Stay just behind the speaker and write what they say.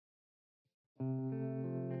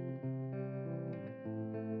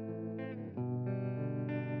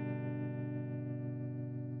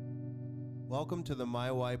Welcome to the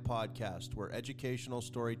My Why podcast, where educational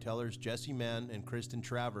storytellers Jesse Mann and Kristen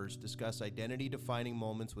Travers discuss identity-defining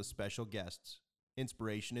moments with special guests.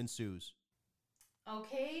 Inspiration ensues.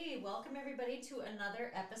 Okay, welcome everybody to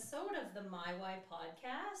another episode of the My Why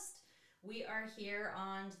podcast. We are here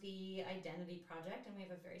on the Identity Project, and we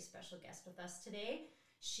have a very special guest with us today.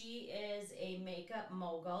 She is a makeup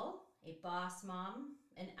mogul, a boss mom,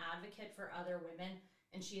 an advocate for other women,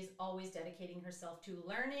 and she is always dedicating herself to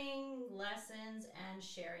learning, lessons, and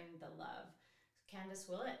sharing the love. Candice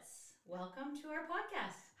Willetts, welcome to our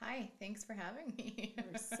podcast. Hi, thanks for having me.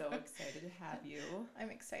 We're so excited to have you. I'm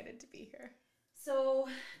excited to be here. So,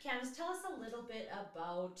 Candice, tell us a little bit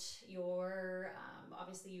about your,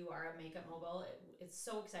 obviously you are a makeup mogul. It's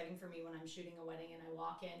so exciting for me when I'm shooting a wedding and I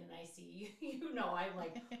walk in and I see you, I'm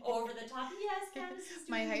like over the top. Yes, Candice is doing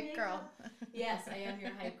my hype makeup. Girl. Yes, I am your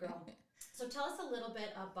hype girl. So tell us a little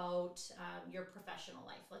bit about your professional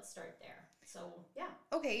life. Let's start there. So, yeah.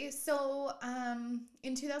 Okay, so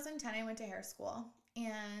in 2010, I went to hair school.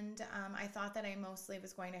 And I thought that I mostly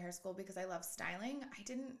was going to hair school because I love styling. I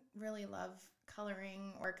didn't really love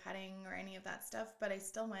coloring or cutting or any of that stuff, but I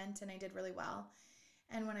still went and I did really well.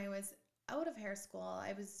 And when I was out of hair school,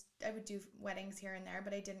 I would do weddings here and there,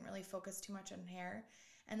 but I didn't really focus too much on hair.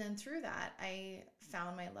 And then through that, I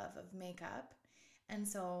found my love of makeup. And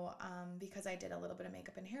so because I did a little bit of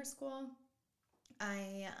makeup in hair school,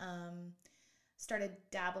 I started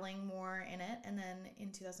dabbling more in it. And then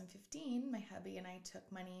in 2015, my hubby and I took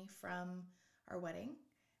money from our wedding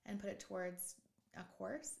and put it towards a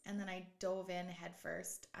course. And then I dove in head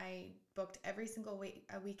first. I booked every single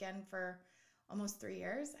weekend for almost 3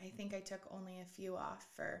 years. I think I took only a few off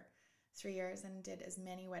for 3 years and did as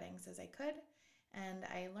many weddings as I could. And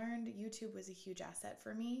I learned YouTube was a huge asset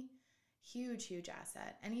for me. Huge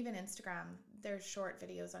asset. And even Instagram, there's short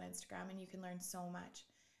videos on Instagram and you can learn so much.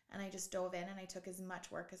 And I just dove in and I took as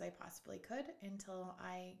much work as I possibly could until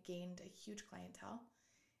I gained a huge clientele.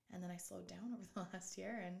 And then I slowed down over the last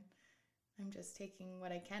year and I'm just taking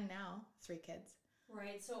what I can now, 3 kids.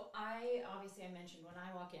 Right. So I mentioned when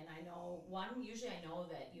I walk in, usually I know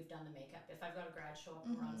that you've done the makeup. If I've got a grad show up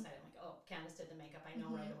and we're on site, I'm like, oh, Candice did the makeup. I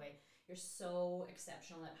know right away. You're so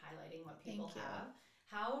exceptional at highlighting what people have.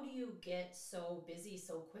 How do you get so busy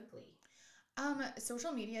so quickly?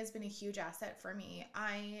 Social media has been a huge asset for me.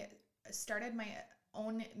 I started my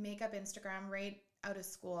own makeup Instagram right out of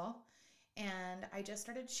school, and I just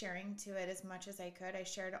started sharing to it as much as I could. I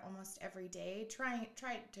shared almost every day, tried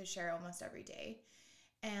to share almost every day.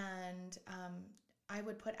 And I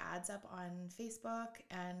would put ads up on Facebook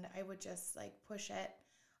and I would just push it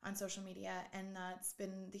on social media. And that's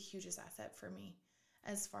been the hugest asset for me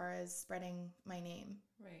as far as spreading my name.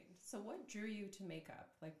 Right. So what drew you to makeup?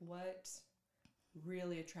 What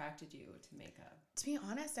really attracted you to makeup? To be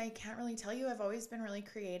honest, I can't really tell you. I've always been really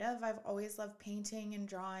creative. I've always loved painting and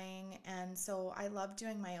drawing. And so I love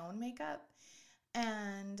doing my own makeup.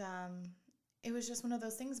 And it was just one of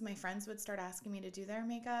those things. My friends would start asking me to do their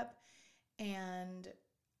makeup. And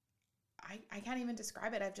I can't even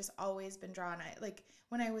describe it. I've just always been drawn.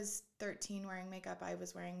 When I was 13 wearing makeup, I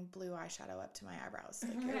was wearing blue eyeshadow up to my eyebrows.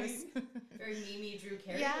 It was very Mimi Drew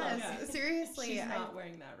Carey. Yes, seriously. She's not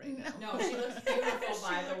wearing that right now. No, she looks beautiful,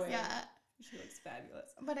 by the way. Yeah. She looks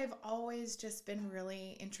fabulous. But I've always just been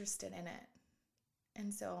really interested in it.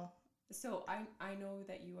 And so I know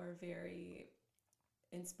that you are very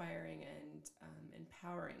inspiring and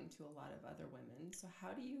empowering to a lot of other women. So how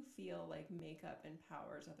do you feel like makeup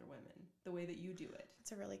empowers other women the way that you do it?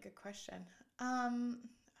 It's a really good question. I'm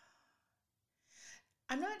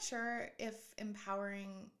not sure if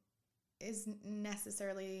empowering is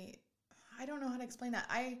necessarily, I don't know how to explain that.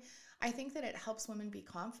 I think that it helps women be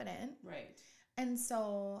confident. Right. And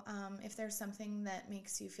so if there's something that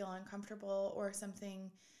makes you feel uncomfortable or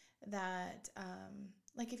something that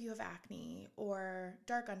if you have acne or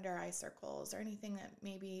dark under eye circles or anything that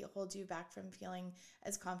maybe holds you back from feeling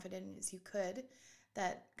as confident as you could,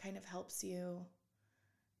 that kind of helps you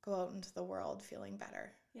go out into the world feeling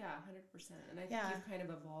better. Yeah, 100%. And I think you've kind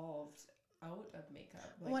of evolved out of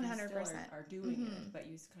makeup. 100%. You still are doing it, but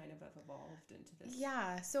you kind of have evolved into this.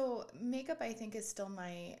 Yeah, so makeup I think is still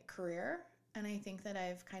my career, and I think that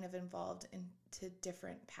I've kind of evolved into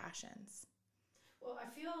different passions. Well, I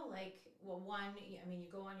feel you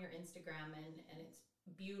go on your Instagram and it's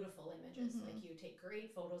beautiful images. You take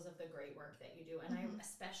great photos of the great work that you do. And I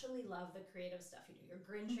especially love the creative stuff you do. Your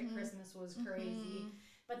Grinch at Christmas was crazy.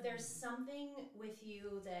 But there's something with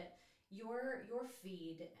you that your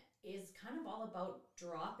feed is kind of all about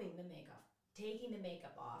dropping the makeup taking the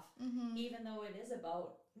makeup off, Mm-hmm. even though it is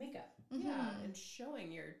about makeup. Mm-hmm. Yeah, and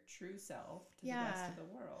showing your true self to the rest of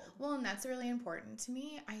the world. Well, and that's really important to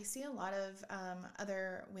me. I see a lot of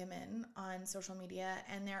other women on social media,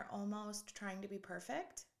 and they're almost trying to be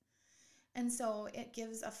perfect. And so it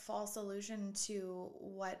gives a false illusion to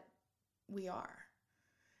what we are.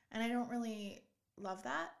 And I don't really love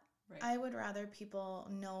that. Right. I would rather people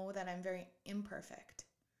know that I'm very imperfect,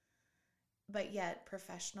 but yet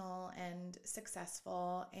professional and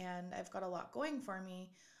successful, and I've got a lot going for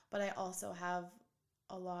me, but I also have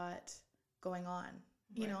a lot going on,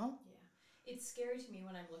 you Right. know? Yeah. It's scary to me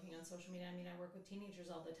when I'm looking on social media. I mean, I work with teenagers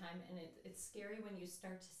all the time, and it's scary when you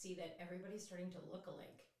start to see that everybody's starting to look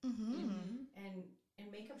alike. Mm-hmm. Mm-hmm.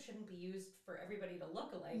 And makeup shouldn't be used for everybody to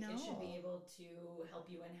look alike. No. It should be able to help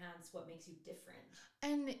you enhance what makes you different.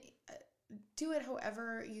 And do it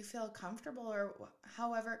however you feel comfortable, or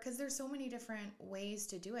however, because there's so many different ways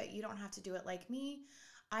to do it. You don't have to do it like me.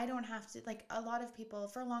 I don't have to, like a lot of people,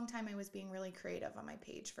 for a long time I was being really creative on my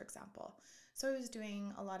page, for example. So I was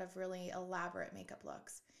doing a lot of really elaborate makeup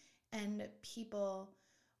looks, and people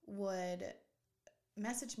would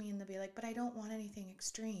message me and they'll be like, but I don't want anything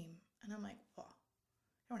extreme. And I'm like, well,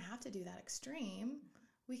 I don't have to do that extreme.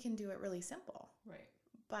 We can do it really simple. Right.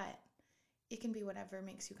 But it can be whatever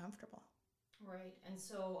makes you comfortable. Right. And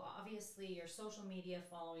so obviously your social media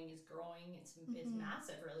following is growing. It's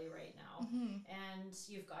massive really right now. Mm-hmm. And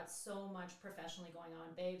you've got so much professionally going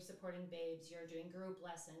on. Babes supporting babes. You're doing group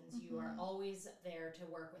lessons. You are always there to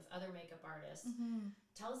work with other makeup artists. Mm-hmm.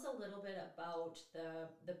 Tell us a little bit about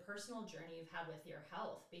the personal journey you've had with your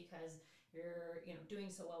health, because you're doing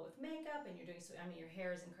so well with makeup, and you're doing so, I mean, your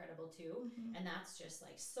hair is incredible too, and that's just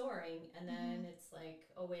like soaring, and then it's like,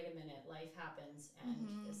 oh wait a minute, life happens,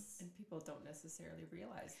 and this, And people don't necessarily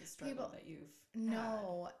realize the struggle that you've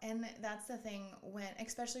No, and that's the thing, when,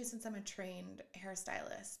 especially since I'm a trained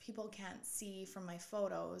hairstylist, people can't see from my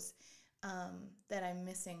photos that I'm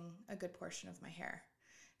missing a good portion of my hair.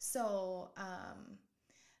 So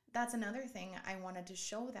that's another thing I wanted to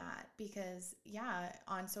show that, because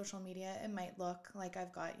on social media it might look like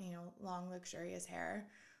I've got, long luxurious hair,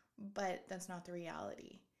 but that's not the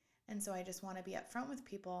reality. And so I just want to be upfront with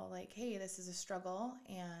people, like, hey, this is a struggle,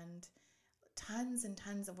 and tons and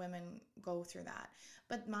tons of women go through that.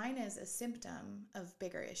 But mine is a symptom of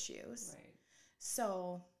bigger issues. Right.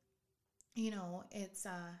 So, it's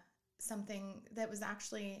something that was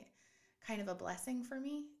actually kind of a blessing for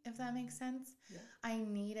me, if that makes sense. Yeah. I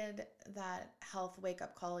needed that health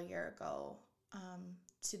wake-up call a year ago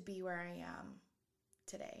to be where I am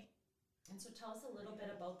today. and so tell us a little bit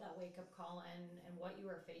about that wake-up call and what you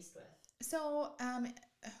were faced with. So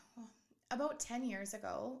about 10 years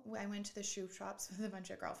ago, I went to the shoe shops with a bunch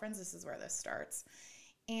of girlfriends. This is where this starts.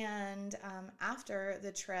 And after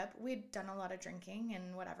the trip, we'd done a lot of drinking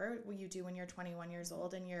and whatever you do when you're 21 years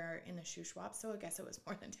old and you're in the shoe shop. So I guess it was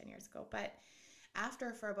more than 10 years ago. But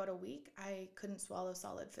after, for about a week, I couldn't swallow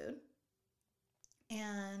solid food.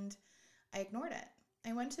 And I ignored it.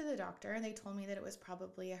 I went to the doctor and they told me that it was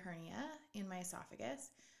probably a hernia in my esophagus,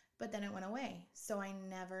 but then it went away. So I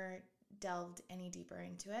never delved any deeper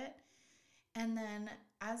into it. And then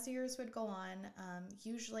as years would go on,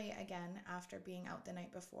 usually again, after being out the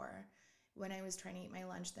night before, when I was trying to eat my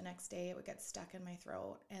lunch the next day, it would get stuck in my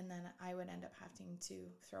throat, and then I would end up having to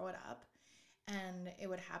throw it up. And it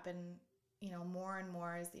would happen, more and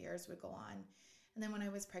more as the years would go on. And then when I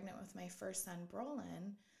was pregnant with my first son,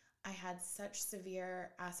 Brolin, I had such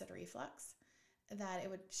severe acid reflux that it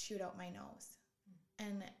would shoot out my nose.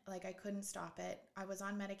 And I couldn't stop it. I was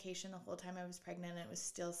on medication the whole time I was pregnant, and it was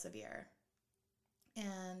still severe.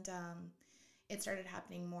 And it started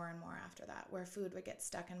happening more and more after that, where food would get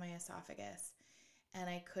stuck in my esophagus and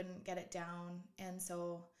I couldn't get it down. And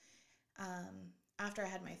so after I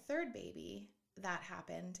had my third baby, that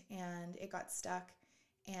happened and it got stuck,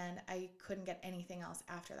 and I couldn't get anything else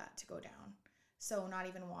after that to go down. So not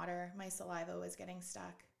even water, my saliva was getting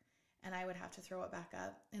stuck, and I would have to throw it back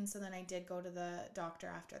up. And so then I did go to the doctor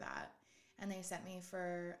after that, and they sent me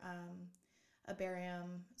for a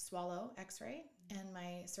barium swallow x-ray, and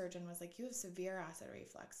my surgeon was like, you have severe acid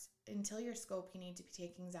reflux. Until your scope, you need to be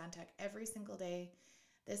taking Zantac every single day.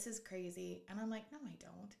 This is crazy. And I'm like, no, I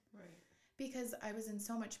don't. Right. Because I was in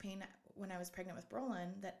so much pain when I was pregnant with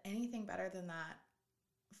Brolin that anything better than that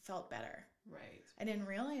felt better. Right. I didn't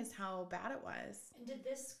realize how bad it was. And did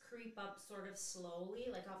this creep up sort of slowly?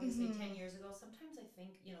 Like obviously 10 years ago, sometimes I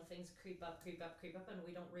think, things creep up, and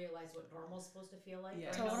we don't realize what normal's supposed to feel like. Yeah.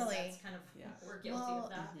 Or I know Totally. That's kind of, we're guilty of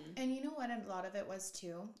that. And you know what a lot of it was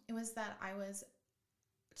too? It was that I was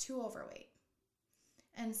too overweight.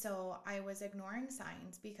 And so I was ignoring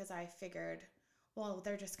signs because I figured, well,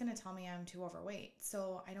 they're just going to tell me I'm too overweight.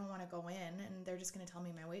 So I don't want to go in and they're just going to tell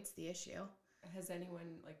me my weight's the issue. Has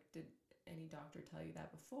anyone, like, did any doctor tell you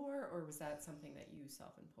that before, or was that something that you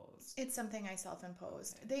self-imposed? It's something I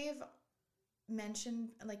self-imposed. Okay. They've mentioned,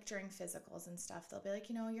 like, during physicals and stuff, they'll be like,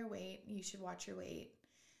 your weight, you should watch your weight.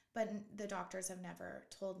 But the doctors have never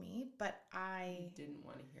told me, but I Didn't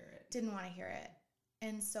want to hear it. didn't want to hear it.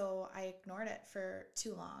 And so I ignored it for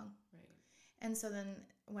too long. Right. And so then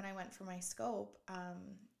when I went for my scope,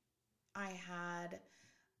 I had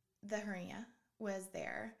the hernia was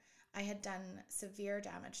there. I had done severe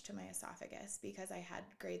damage to my esophagus because I had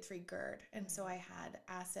grade 3 GERD. And so I had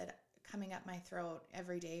acid coming up my throat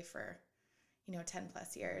every day for, 10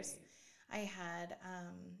 plus years. Right. I had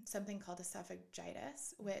something called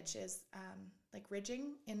esophagitis, which is like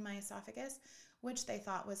ridging in my esophagus, which they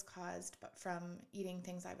thought was caused from eating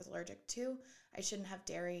things I was allergic to. I shouldn't have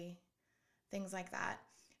dairy, things like that.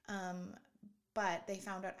 But they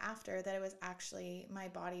found out after that it was actually my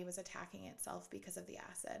body was attacking itself because of the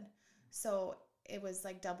acid. So it was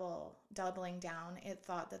like doubling down. It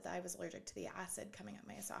thought that I was allergic to the acid coming up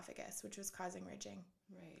my esophagus, which was causing ridging.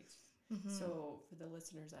 Right. Mm-hmm. So for the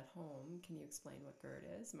listeners at home, can you explain what GERD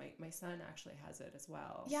is? My son actually has it as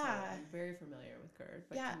well. Yeah. So I'm very familiar with GERD,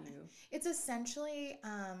 but Yeah. can you... It's essentially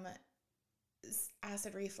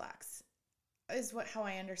acid reflux is how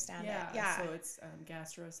I understand it. Yeah. So it's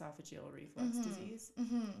gastroesophageal reflux disease.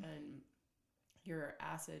 Mm-hmm. And your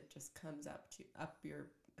acid just comes up your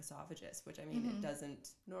esophagus, which, I mean, it doesn't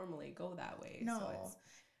normally go that way. No. So it's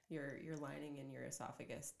your lining in your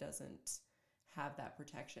esophagus doesn't have that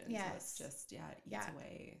protection. Yes. So it's just, it eats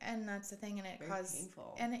away. And that's the thing, and it Very caused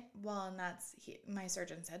painful. And that's my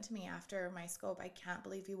surgeon said to me after my scope, I can't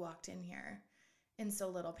believe you walked in here in so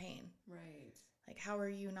little pain. Right. Like, how are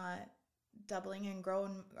you not doubling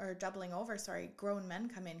over, grown men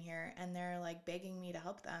come in here and they're like begging me to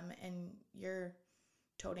help them, and you're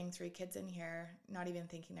toting 3 kids in here, not even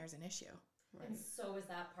thinking there's an issue. Right. And so is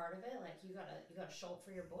that part of it? Like, you gotta show up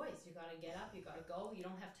for your boys. You gotta get up. You gotta go. You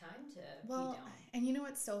don't have time to be down. And you know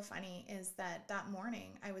what's so funny is that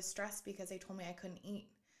morning I was stressed because they told me I couldn't eat.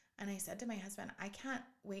 And I said to my husband, I can't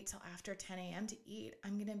wait till after 10 a.m. to eat.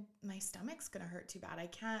 My stomach's going to hurt too bad.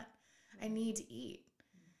 I need to eat.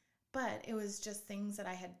 But it was just things that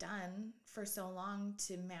I had done for so long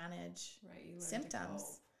to manage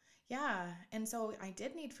symptoms. Yeah. And so I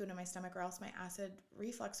did need food in my stomach, or else my acid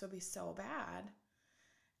reflux would be so bad.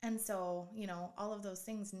 And so, all of those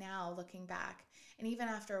things now looking back, and even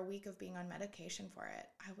after a week of being on medication for it,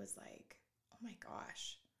 I was like, oh my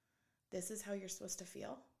gosh, this is how you're supposed to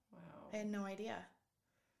feel? Wow. I had no idea.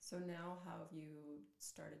 So now how have you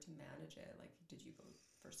started to manage it? Like, did you go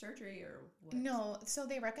for surgery or what? No. So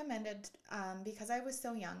they recommended, because I was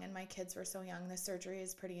so young and my kids were so young, the surgery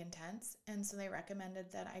is pretty intense. And so they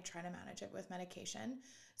recommended that I try to manage it with medication.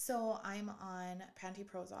 So I'm on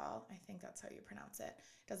pantoprazole. I think that's how you pronounce it.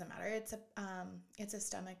 Doesn't matter. It's a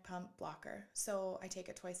stomach pump blocker. So I take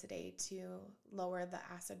it twice a day to lower the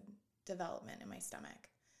acid development in my stomach,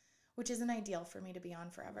 which isn't ideal for me to be on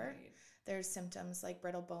forever. Right. There's symptoms like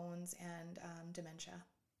brittle bones and dementia,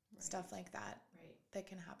 stuff like that. Right. That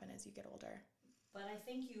can happen as you get older. But I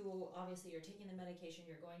think you're taking the medication,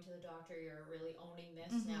 you're going to the doctor, you're really owning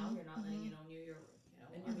this now. You're not letting it own you.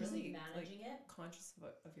 And you're obviously really managing it. Conscious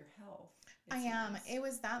of your health. I am. It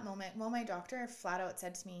was that moment. Well, my doctor flat out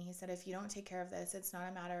said to me, he said, if you don't take care of this, it's not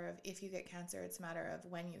a matter of if you get cancer, it's a matter of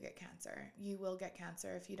when you get cancer. You will get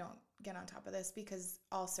cancer if you don't get on top of this, because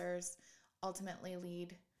ulcers ultimately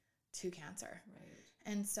lead to cancer. Right.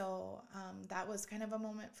 And so that was kind of a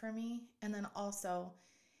moment for me. And then also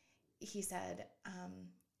he said,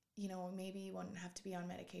 maybe you wouldn't have to be on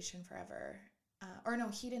medication forever. Or no,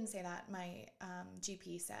 he didn't say that. My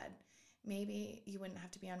GP said, maybe you wouldn't have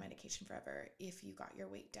to be on medication forever if you got your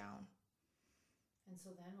weight down. And so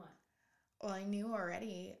then what? Well, I knew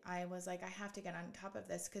already. I was like, I have to get on top of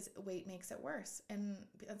this because weight makes it worse. And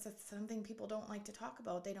that's something people don't like to talk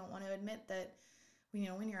about. They don't want to admit that,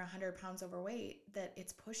 when you're 100 pounds overweight, that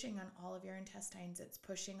it's pushing on all of your intestines. It's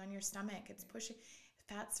pushing on your stomach. It's pushing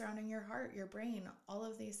fat surrounding your heart, your brain, all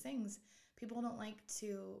of these things. People don't like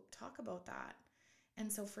to talk about that. And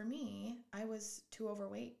so for me, I was too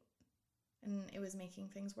overweight and it was making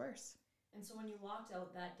things worse. And so when you walked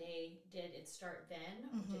out that day, did it start then?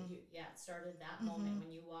 Or it started that moment when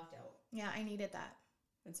you walked out. Yeah, I needed that.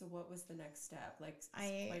 And so what was the next step? Like,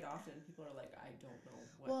 quite often people are like, I don't know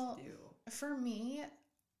what to do. For me,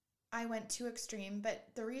 I went too extreme, but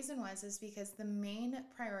the reason is because the main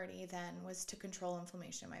priority then was to control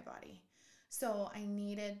inflammation in my body. So I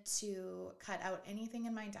needed to cut out anything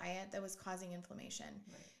in my diet that was causing inflammation.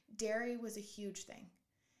 Right. Dairy was a huge thing.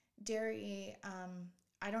 Dairy,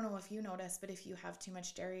 I don't know if you notice, but if you have too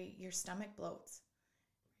much dairy, your stomach bloats.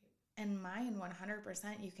 And mine,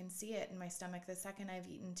 100%, you can see it in my stomach the second I've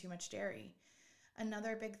eaten too much dairy.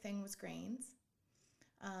 Another big thing was grains.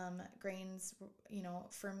 Grains,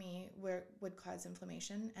 for me, would cause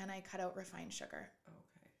inflammation, and I cut out refined sugar. Okay.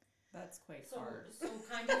 That's quite hard. So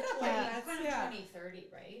kind of 20, Yeah. kind of Yeah. 20-30,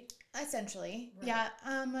 right? Essentially. Right. Yeah.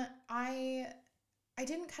 I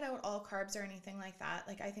didn't cut out all carbs or anything like that.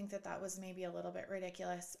 Like, I think that was maybe a little bit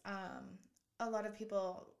ridiculous. A lot of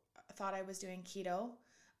people thought I was doing keto,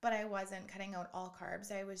 but I wasn't cutting out all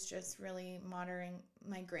carbs. I was just really monitoring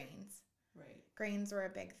my grains. Right. Grains were a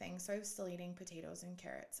big thing. So I was still eating potatoes and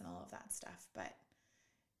carrots and all of that stuff, but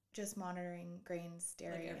just monitoring grains,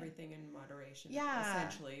 dairy. Like everything in moderation. Yeah.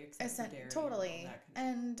 Essentially, except for dairy. Totally.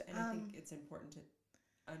 And I think it's important to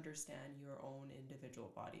understand your own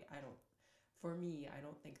individual body. For me, I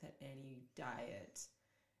don't think that any diet,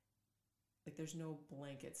 like, there's no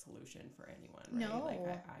blanket solution for anyone, right? No.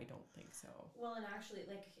 Like, I don't think so. Well, and actually,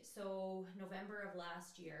 so November of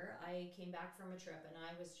last year, I came back from a trip and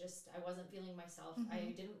I wasn't feeling myself. Mm-hmm.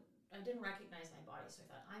 I didn't recognize my body. So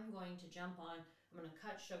I thought, I'm going to jump on, I'm going to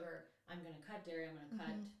cut sugar, I'm going to cut dairy, I'm going to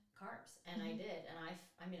cut carbs. And I did. And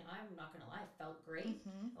I mean, I'm not going to lie, I felt great.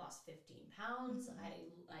 I lost 15 pounds.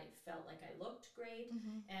 I felt like I looked great.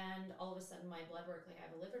 And all of a sudden my blood work, like, I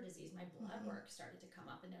have a liver disease, my blood work started to come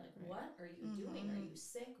up, and they're like, what are you doing? Are you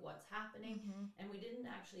sick? What's happening? And we didn't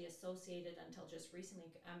actually associate it until just recently.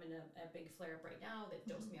 I'm in a big flare up right now. They've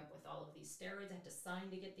dosed me up with all of these steroids. I had to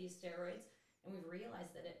sign to get these steroids. And we've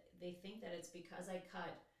realized that they think that it's because I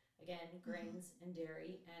cut, again, grains and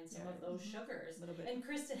dairy and some of those sugars. A little bit. And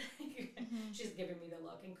Kristen, she's giving me the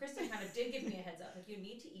look. And Kristen kind of did give me a heads up. Like, you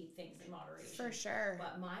need to eat things in moderation. For sure.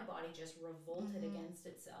 But my body just revolted against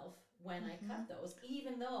itself when I cut those,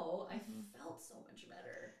 even though I felt so much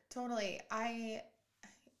better. Totally.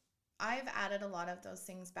 I've added a lot of those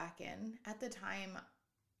things back in. At the time,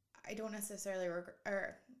 I don't necessarily,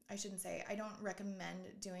 I shouldn't say, I don't recommend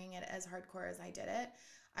doing it as hardcore as I did it.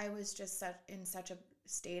 I was just in such a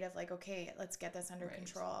state of like, okay, let's get this under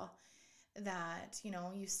control, that,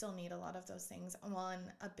 you still need a lot of those things. Well, and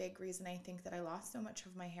a big reason I think that I lost so much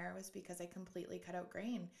of my hair was because I completely cut out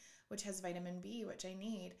grain, which has vitamin B, which I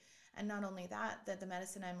need. And not only that the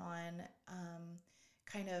medicine I'm on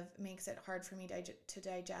kind of makes it hard for me to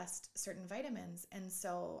digest certain vitamins. And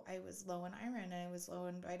so I was low in iron, I was low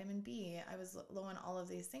in vitamin B, I was low in all of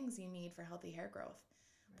these things you need for healthy hair growth.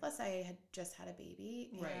 Right. Plus I had just had a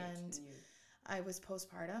baby, and I was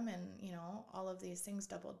postpartum, and all of these things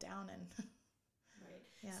doubled down. And right.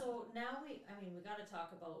 Yeah. So now we got to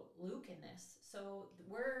talk about Luke in this. So the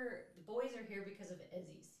boys are here because of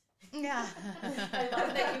Izzy's. Yeah. I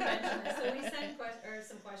love that you mentioned this. So we sent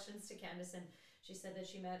some questions to Candice, and she said that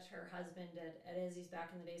she met her husband at Izzy's back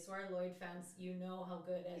in the day. So our Lloyd fans, how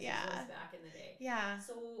good Izzy's was back in the day. Yeah.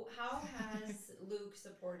 So how has Luke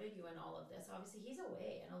supported you in all of this? Obviously, he's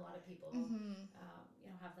away, and a lot of people,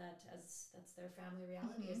 have that as that's their family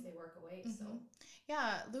reality as they work away. So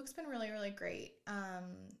yeah, Luke's been really, really great.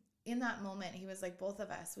 In that moment, he was like, both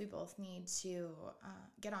of us, we both need to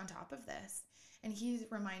get on top of this. And he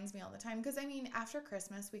reminds me all the time, because after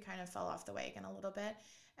Christmas, we kind of fell off the wagon a little bit.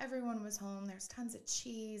 Everyone was home. There's tons of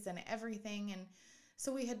cheese and everything. And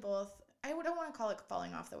so we had both, I don't want to call it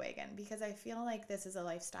falling off the wagon, because I feel like this is a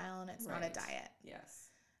lifestyle and it's not a diet. Yes.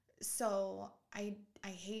 So I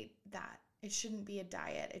hate that. It shouldn't be a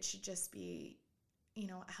diet. It should just be,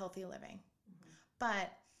 a healthy living.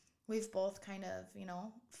 But we've both kind of,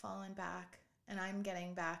 fallen back, and I'm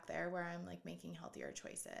getting back there where I'm like making healthier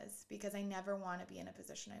choices, because I never want to be in a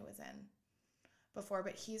position I was in before.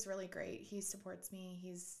 But he's really great. He supports me.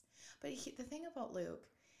 The thing about Luke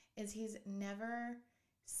is he's never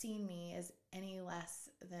seen me as any less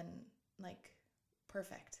than like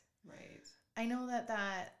perfect. Right. I know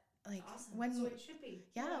that like awesome. when so it should be.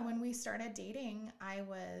 When we started dating, I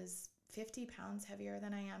was 50 pounds heavier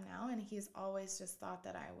than I am now, and he's always just thought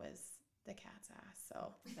that I was the cat's ass.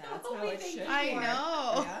 So that's how it should be. I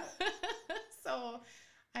know. Yeah. So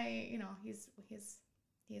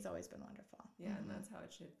he's always been wonderful. Yeah, and that's how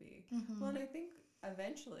it should be. Mm-hmm. Well, and I think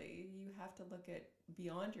eventually you have to look at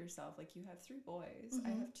beyond yourself. Like, you have 3 boys. I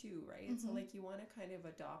have 2, right? So like, you want to kind of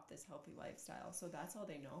adopt this healthy lifestyle. So that's all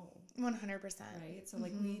they know. 100%. Right? So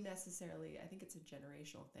like, we necessarily, I think it's a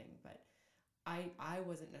generational thing, but I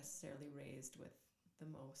wasn't necessarily raised with the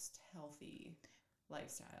most healthy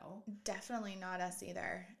lifestyle. Definitely not us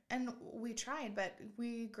either. And we tried, but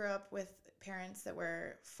we grew up with parents that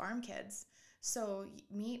were farm kids. So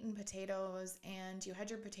meat and potatoes, and you had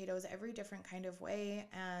your potatoes every different kind of way,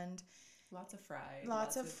 and Lots of fried.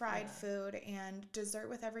 lots of fried yeah. food and dessert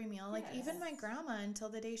with every meal. Like Yes. even my grandma, until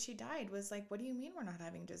the day she died, was like, "What do you mean we're not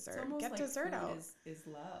having It's dessert? almost Get like dessert food out." is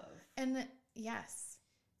love. And yes.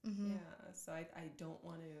 Mm-hmm. Yeah. So I don't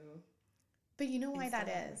want to. But you know why that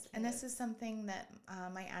instill that in is? my And this kids. is something that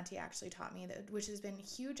my auntie actually taught me, that which has been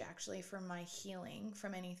huge actually for my healing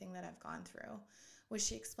from anything that I've gone through, was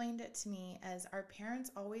she explained it to me as our parents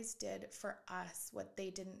always did for us what they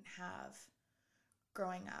didn't have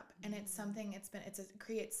growing up. And it's something, it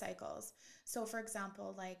creates cycles. So for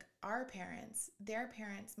example, like our parents, their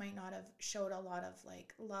parents might not have showed a lot of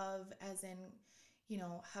like love as in, you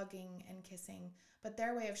know, hugging and kissing, but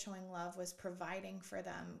their way of showing love was providing for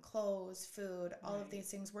them clothes, food, all of Right. these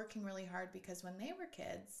things, working really hard, because when they were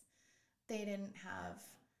kids, they didn't have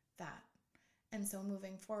that. And so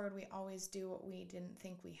moving forward, we always do what we didn't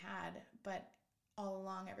think we had, but all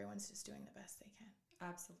along, everyone's just doing the best they can.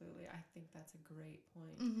 Absolutely. I think that's a great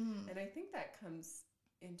point. Mm-hmm. And I think that comes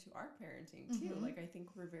into our parenting too. Mhm. Like I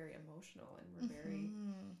think we're very emotional and we're very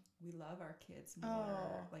Mhm. we love our kids more.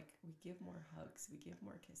 Oh. Like we give more hugs, we give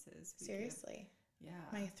more kisses. Seriously. Yeah.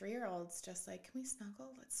 My 3-year-old's just like, "Can we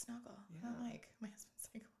snuggle? Let's snuggle." And I'm Yeah. like, my husband's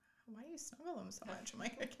like, "Why do you snuggle them so much?" I'm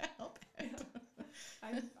like, "I can't help it."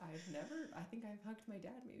 I think I've hugged my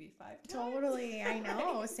dad maybe 5 times. Totally. I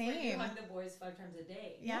know. But you Same. hug the boys 5 times a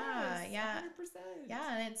day. Yeah. Yes, Yeah. 100%.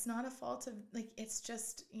 Yeah. And it's not a fault of, like, it's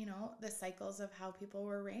just, you know, the cycles of how people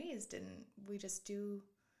were raised, and we just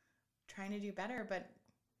trying to do better. But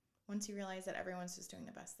once you realize that everyone's just doing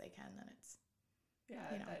the best they can, then it's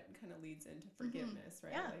Yeah, you know. that kind of leads into forgiveness,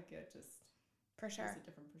 right? Yeah. Like it just for gives sure. a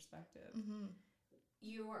different perspective. Mm-hmm.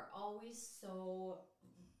 You are always so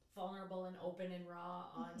vulnerable and open and raw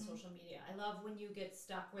on Mhm. social media. I love when you get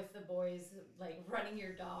stuck with the boys, like running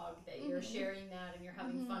your dog, that you're Mhm. sharing that and you're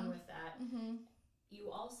having fun Mhm. with that. Mm-hmm.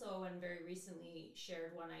 You also, and very recently,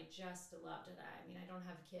 shared one I just loved. And I mean, I don't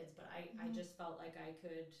have kids, but I Mhm. just felt like I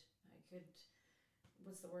could,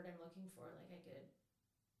 what's the word I'm looking for? Like I could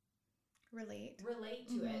Relate. relate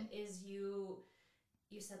to it. Is you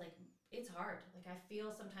said like it's hard, like I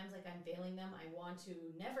feel sometimes like I'm failing them, I want to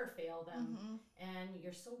never fail them, Mm-hmm. and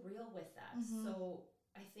you're so real with that. Mhm. So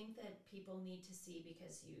I think that people need to see,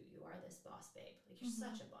 because you are this boss babe, like you're Mhm.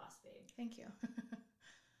 such a boss babe. Thank you.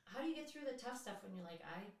 How do you get through the tough stuff when you're like,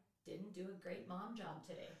 I didn't do a great mom job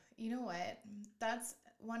today? You know what? That's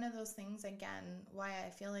one of those things, again, why I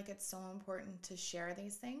feel like it's so important to share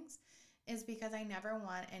these things, is because I never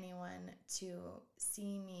want anyone to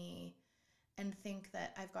see me and think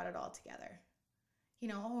that I've got it all together. You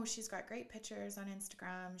know, oh, she's got great pictures on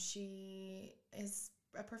Instagram. She is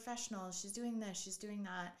a professional. She's doing this, she's doing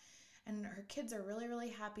that. And her kids are really, really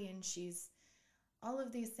happy, and she's all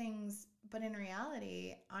of these things. But in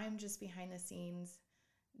reality, I'm just behind the scenes,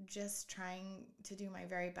 just trying to do my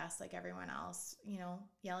very best like everyone else, you know,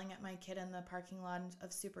 yelling at my kid in the parking lot of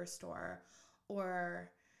Superstore,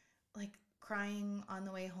 or like crying on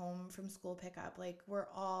the way home from school pickup. Like we're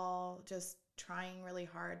all just trying really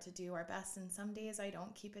hard to do our best, and some days I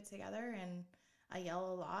don't keep it together and I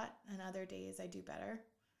yell a lot, and other days I do better.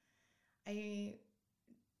 I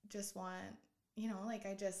just want, you know, like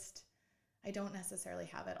I don't necessarily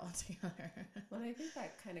have it all together. Well, I think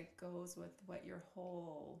that kind of goes with what your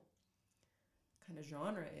whole kind of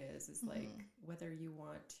genre is like whether you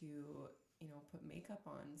want to, you know, put makeup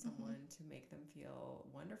on someone to make them feel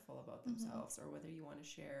wonderful about themselves, or whether you want to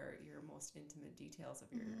share your most intimate details of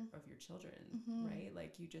your children, right?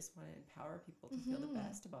 Like you just want to empower people to feel the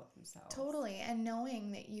best about themselves. Totally. And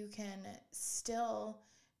knowing that you can still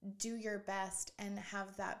do your best and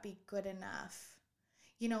have that be good enough.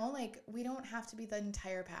 You know, like we don't have to be the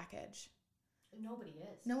entire package. Nobody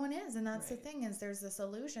is. No one is. And that's Right. the thing, is there's this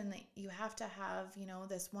illusion that you have to have, you know,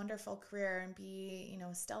 this wonderful career and be, you know,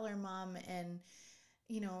 a stellar mom and,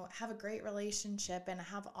 you know, have a great relationship and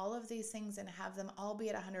have all of these things and have them all be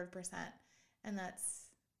at 100%. And that's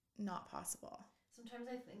not possible. Sometimes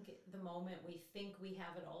I think the moment we think we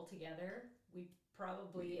have it all together,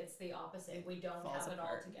 it's the opposite. We don't falls have it all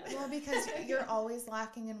apart. together. Well, because you're always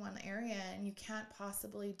lacking in one area and you can't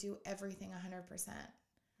possibly do everything 100%.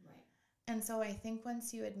 Right. And so I think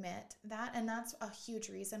once you admit that, and that's a huge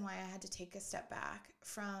reason why I had to take a step back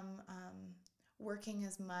from working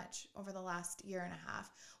as much over the last year and a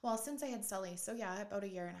half. Well, since I had Sully, so yeah, about a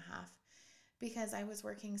year and a half, because I was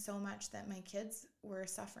working so much that my kids were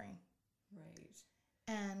suffering. Right.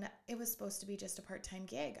 And it was supposed to be just a part-time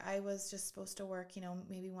gig. I was just supposed to work, you know,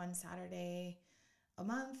 maybe one Saturday a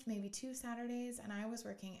month, maybe 2 Saturdays, and I was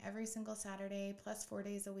working every single Saturday plus 4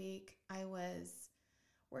 days a week. I was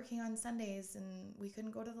working on Sundays, and we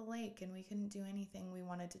couldn't go to the lake, and we couldn't do anything we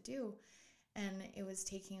wanted to do. And it was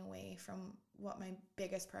taking away from what my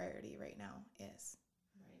biggest priority right now is.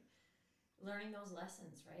 Right. Learning those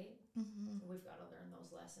lessons, right? Mm-hmm. We've got to learn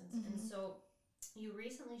those lessons. Mm-hmm. And so you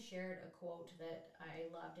recently shared a quote that I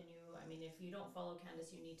loved, and if you don't follow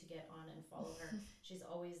Candice, you need to get on and follow her. She's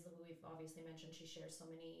always, we've obviously mentioned, she shares so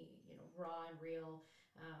many, raw and real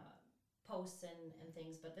posts and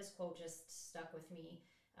things, but this quote just stuck with me.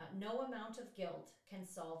 No amount of guilt can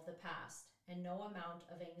solve the past, and no amount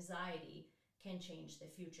of anxiety can change the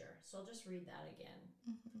future. So I'll just read that again.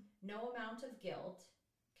 Mm-hmm. No amount of guilt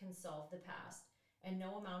can solve the past, and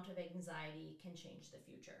no amount of anxiety can change the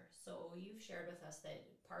future. So you've shared with us that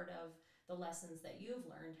part of the lessons that you've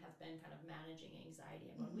learned have been kind of managing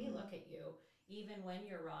anxiety. And when we look at you, even when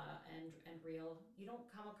you're raw and real, you don't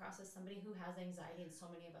come across as somebody who has anxiety, and so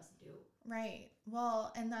many of us do. Right.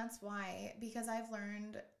 Well, and that's why, because I've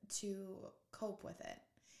learned to cope with it.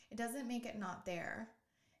 It doesn't make it not there.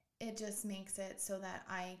 It just makes it so that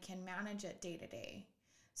I can manage it day to day.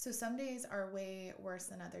 So some days are way worse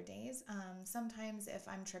than other days. Sometimes if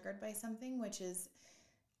I'm triggered by something, which is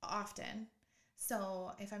often,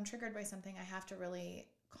 so if I'm triggered by something, I have to really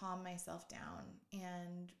calm myself down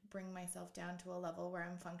and bring myself down to a level where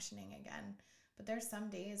I'm functioning again. But there's some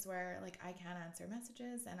days where like I can't answer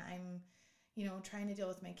messages, and I'm, trying to deal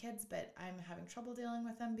with my kids, but I'm having trouble dealing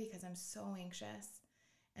with them because I'm so anxious.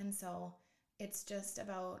 And so it's just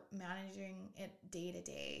about managing it day to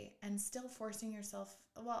day and still forcing yourself.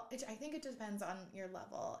 Well, I think it depends on your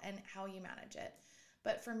level and how you manage it.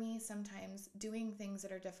 But for me, sometimes doing things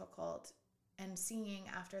that are difficult and seeing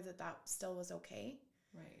after that still was okay,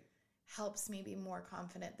 right, helps me be more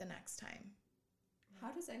confident the next time.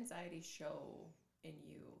 How does anxiety show in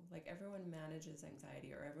you? Like everyone manages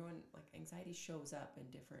anxiety, or anxiety shows up in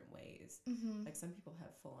different ways. Mm-hmm. Like some people have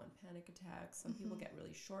full-on panic attacks. Some people get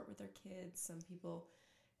really short with their kids. Some people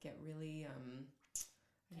get really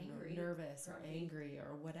nervous or angry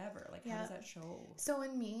or whatever. Like how does that show? So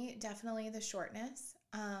in me, definitely the shortness.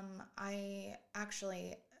 I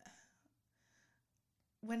actually,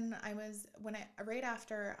 right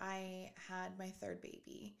after I had my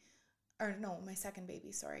second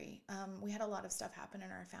baby, sorry. We had a lot of stuff happen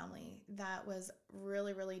in our family that was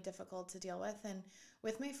really, really difficult to deal with. And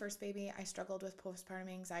with my first baby, I struggled with postpartum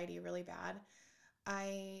anxiety really bad.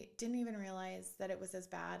 I didn't even realize that it was as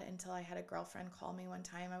bad until I had a girlfriend call me one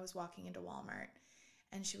time. I was walking into Walmart,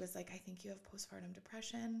 and she was like, I think you have postpartum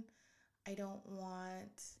depression. I don't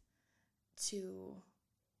want to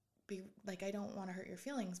hurt your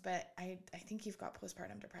feelings, but I think you've got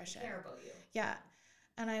postpartum depression. I care about you. Yeah.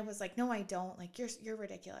 And I was like, no, I don't. Like, you're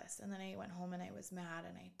ridiculous. And then I went home and I was mad,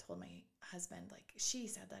 and I told my husband, like, she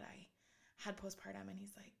said that I had postpartum, and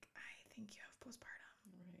he's like, I think you have postpartum.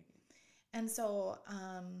 Right. And so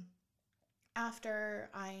after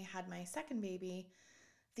I had my second baby,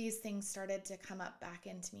 these things started to come up back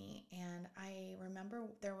into me. And I remember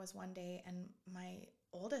there was one day, and my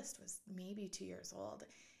oldest was maybe 2 years old.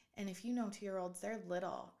 And if you know 2-year-olds, they're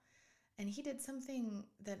little. And he did something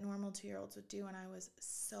that normal 2-year-olds would do, and I was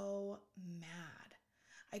so mad.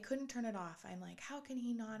 I couldn't turn it off. I'm like, how can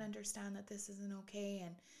he not understand that this isn't okay?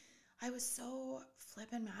 And I was so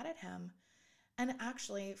flippin' mad at him. And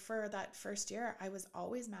actually, for that first year, I was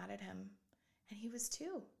always mad at him, and he was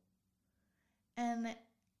 2. And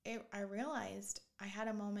I realized I had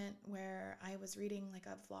a moment where I was reading like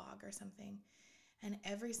a vlog or something, and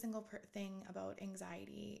every single thing about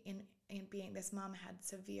anxiety in being this mom had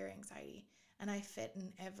severe anxiety, and I fit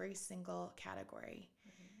in every single category.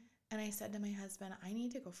 Mm-hmm. And I said to my husband, I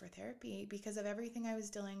need to go for therapy because of everything I was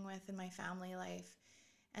dealing with in my family life,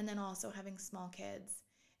 and then also having small kids.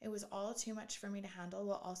 It was all too much for me to handle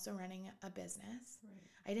while also running a business. Right.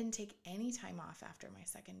 I didn't take any time off after my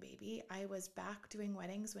second baby. I was back doing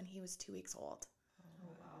weddings when he was 2 weeks old.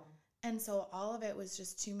 Oh, wow. And so all of it was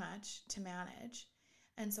just too much to manage.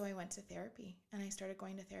 And so I went to therapy, and I started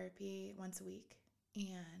going to therapy once a week.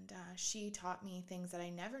 And she taught me things that I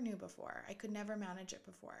never knew before. I could never manage it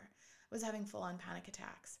before. I was having full-on panic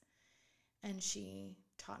attacks, and she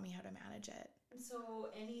taught me how to manage it. And so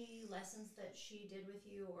any lessons that she did with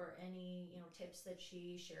you, or any, tips that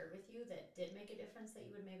she shared with you that did make a difference that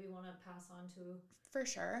you would maybe want to pass on to? For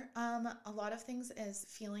sure. A lot of things is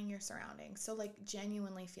feeling your surroundings. So like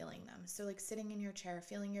genuinely feeling them. So like sitting in your chair,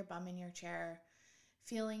 feeling your bum in your chair,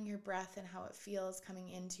 feeling your breath and how it feels coming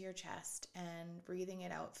into your chest and breathing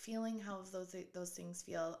it out, feeling how those things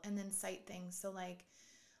feel, and then sight things. So like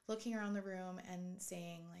looking around the room and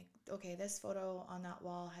saying like, okay, this photo on that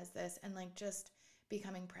wall has this, and like just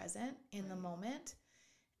becoming present in the moment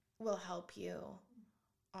will help you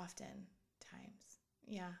oftentimes.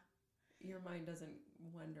 Yeah. Your mind doesn't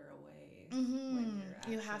wander away Mm-hmm. when you're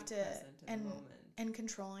actually You have to, present in the moment. And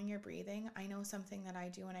controlling your breathing. I know something that I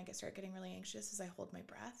do when I start getting really anxious is I hold my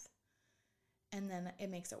breath, and then it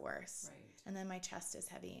makes it worse. Right. And then my chest is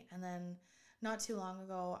heavy. And then not too long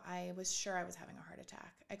ago, I was sure I was having a heart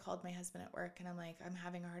attack. I called my husband at work and I'm like, I'm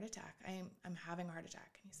having a heart attack. I'm having a heart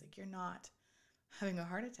attack. And he's like, you're not having a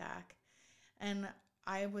heart attack. And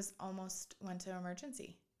I was almost went to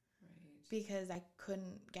emergency because I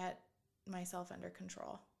couldn't get myself under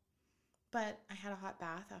control. But I had a hot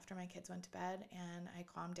bath after my kids went to bed and I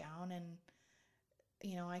calmed down, and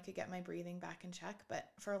you know, I could get my breathing back in check. But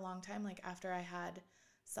for a long time, like after I had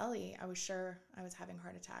Sully, I was sure I was having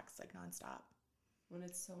heart attacks like nonstop. When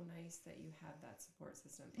it's so nice that you have that support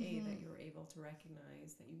system, A, that you're able to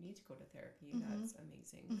recognize that you need to go to therapy. That's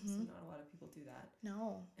amazing. So not a lot of people do that.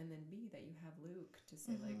 No. And then B, that you have Luke to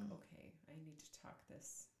say like, okay, I need to talk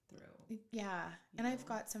this through. Yeah. And I've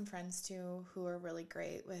got some friends too who are really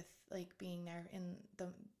great with like being there in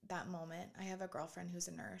that moment. I have a girlfriend who's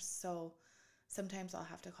a nurse, so sometimes I'll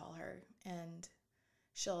have to call her and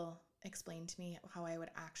she'll explain to me how I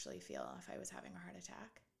would actually feel if I was having a heart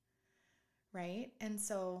attack. Right? And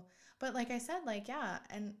so, but like I said, like, yeah,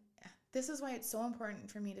 and this is why it's so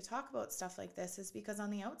important for me to talk about stuff like this, is because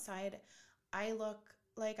on the outside, I look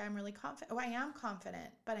like I'm really confident. Oh, I am confident,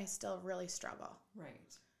 but I still really struggle.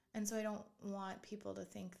 Right. And so I don't want people to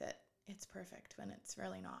think that it's perfect when it's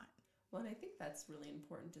really not. Well, and I think that's really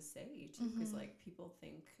important to say too, because like people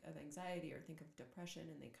think of anxiety or think of depression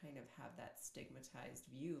and they kind of have that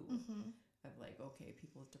stigmatized view of like, okay,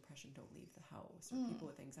 people with depression don't leave the house, or people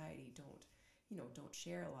with anxiety don't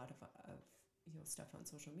share a lot of stuff on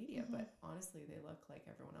social media. But honestly, they look like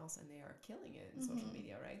everyone else and they are killing it in social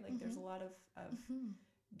media, right? Like there's a lot of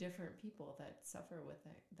different people that suffer with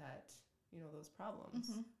that those problems.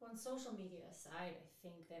 Well, on social media aside, I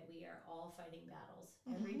think that we are all fighting battles.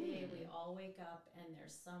 Every day we all wake up and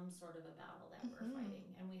there's some sort of a battle that we're fighting.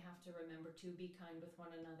 And we have to remember to be kind with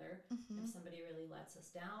one another. If somebody really lets us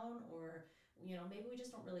down, or, maybe we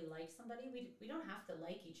just don't really like somebody, we don't have to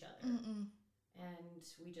like each other. And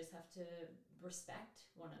we just have to respect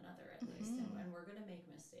one another at least. And we're going to make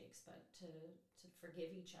mistakes, but to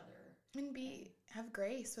forgive each other. And have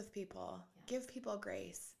grace with people. Yeah. Give people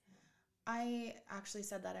grace. I actually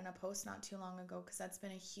said that in a post not too long ago, because that's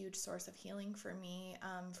been a huge source of healing for me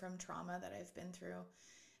from trauma that I've been through.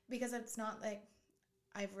 Because it's not like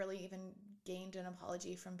I've really even gained an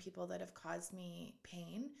apology from people that have caused me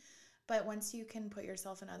pain. But once you can put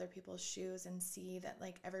yourself in other people's shoes and see that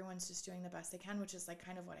like everyone's just doing the best they can, which is like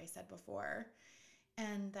kind of what I said before,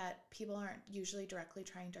 and that people aren't usually directly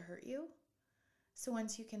trying to hurt you. So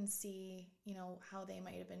once you can see, how they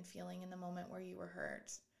might have been feeling in the moment where you were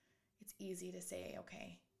hurt, it's easy to say,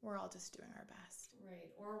 okay, we're all just doing our best. Right.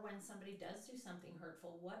 Or when somebody does do something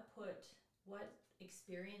hurtful, what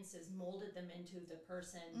experiences molded them into the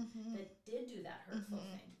person that did do that hurtful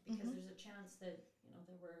thing? Because there's a chance that,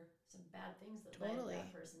 there were some bad things that led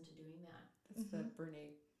that person to doing that. That's the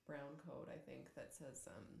Brene Brown quote, I think, that says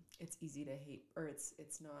it's easy to hate, or it's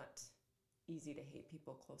not easy to hate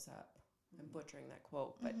people close up. I'm butchering that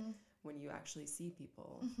quote, but when you actually see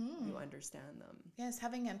people, you understand them. Yes,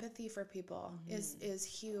 having empathy for people is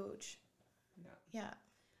huge. Yeah.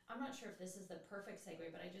 I'm not sure if this is the perfect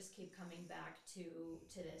segue, but I just keep coming back to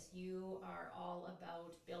this. You are all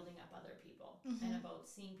about building up other people and about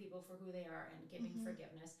seeing people for who they are and giving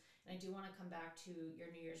forgiveness. And I do want to come back to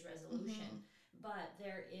your New Year's resolution, but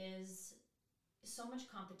there is so much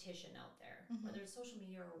competition out there, whether it's social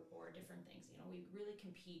media or different things. We really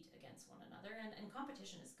compete against one another, and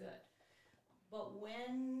competition is good. But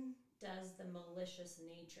when does the malicious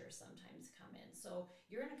nature sometimes come in? So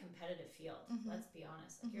you're in a competitive field, let's be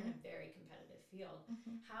honest. Like you're in a very competitive field.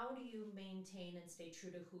 How do you maintain and stay true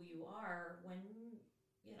to who you are when,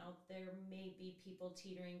 there may be people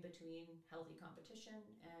teetering between healthy competition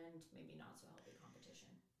and maybe not so healthy competition?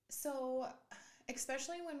 So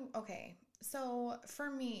especially so for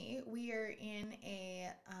me, we are in a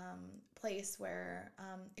place where,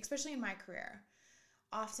 especially in my career,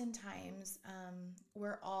 oftentimes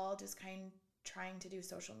we're all just trying to do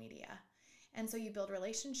social media. And so you build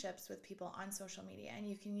relationships with people on social media, and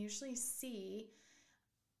you can usually see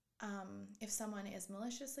if someone is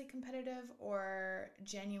maliciously competitive or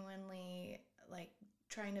genuinely like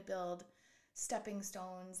trying to build stepping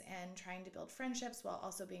stones and trying to build friendships while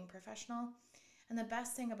also being professional. And the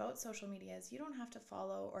best thing about social media is you don't have to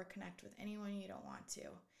follow or connect with anyone you don't want to.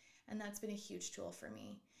 And that's been a huge tool for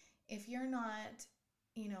me. If you're not,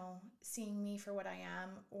 seeing me for what I am,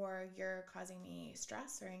 or you're causing me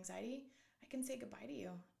stress or anxiety, I can say goodbye to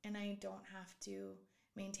you, and I don't have to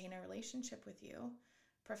maintain a relationship with you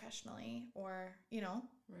professionally or.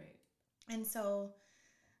 Right. And so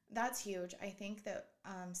that's huge. I think that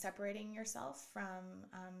separating yourself from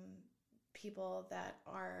people that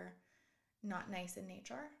are not nice in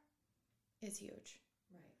nature is huge.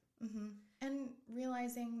 Right. And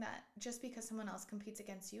realizing that just because someone else competes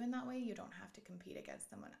against you in that way, you don't have to compete against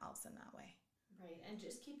someone else in that way. Right. And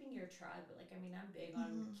just keeping your tribe. I'm big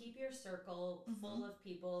on keep your circle full of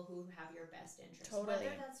people who have your best interests, Totally. whether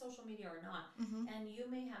that's social media or not. And you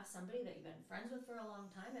may have somebody that you've been friends with for a long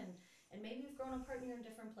time, and maybe you've grown apart and you're in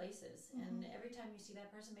different places. And every time you see that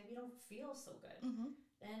person, maybe you don't feel so good.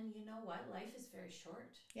 Then you know what? Life is very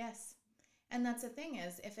short. Yes. And that's the thing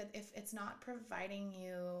is, if it's not providing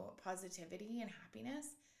you positivity and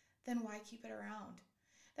happiness, then why keep it around?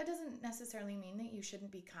 That doesn't necessarily mean that you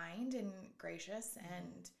shouldn't be kind and gracious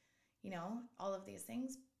and, all of these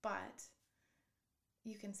things, but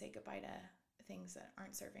you can say goodbye to things that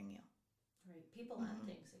aren't serving you. Right. People and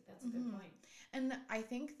things. That's a good point. And I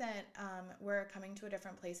think that we're coming to a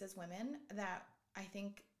different place as women, that I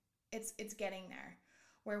think it's getting there,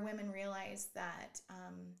 where women realize that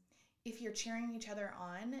if you're cheering each other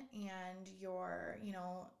on and you're,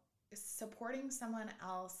 supporting someone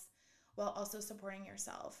else while also supporting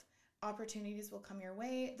yourself, opportunities will come your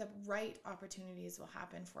way. The right opportunities will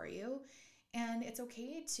happen for you. And it's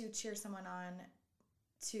okay to cheer someone on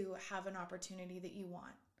to have an opportunity that you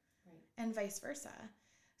want. Right. And vice versa.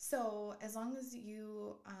 So as long as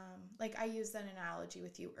you, I used that analogy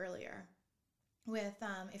with you earlier, with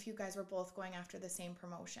if you guys were both going after the same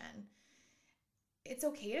promotion, it's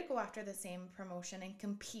okay to go after the same promotion and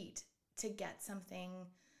compete to get something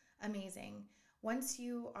amazing. Once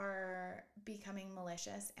you are becoming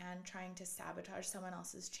malicious and trying to sabotage someone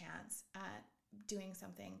else's chance at doing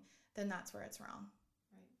something, then that's where it's wrong.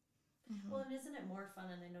 Right. Well, and isn't it more fun,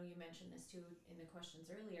 and I know you mentioned this too in the questions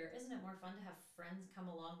earlier, isn't it more fun to have friends come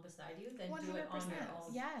along beside you than 100%. do it on your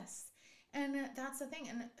own? Yes. And that's the thing.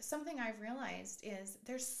 And something I've realized is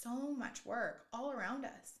there's so much work all around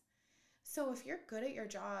us. So if you're good at your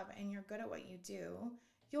job and you're good at what you do,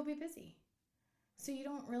 you'll be busy. So you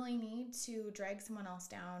don't really need to drag someone else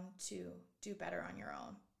down to do better on your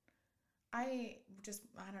own. I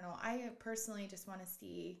don't know. I personally just want to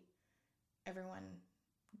see everyone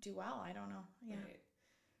do well. I don't know. Yeah. Right.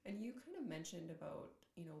 And you kind of mentioned about,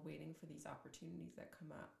 waiting for these opportunities that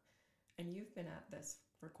come up. And you've been at this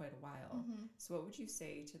for quite a while. So what would you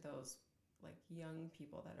say to those young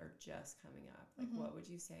people that are just coming up? What would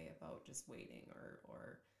you say about just waiting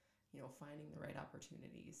or finding the right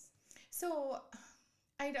opportunities? So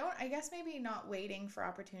I guess maybe not waiting for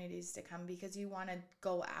opportunities to come because you want to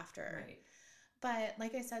go after. Right. But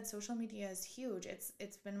like I said, social media is huge.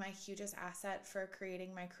 It's been my hugest asset for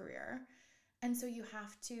creating my career. And so you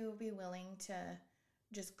have to be willing to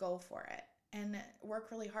just go for it and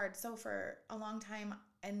work really hard. So for a long time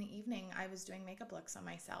in the evening, I was doing makeup looks on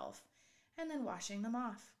myself and then washing them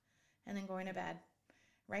off and then going to bed,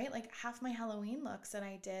 right? Half my Halloween looks that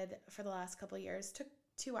I did for the last couple of years took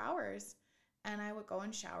 2 hours, and I would go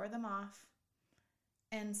and shower them off.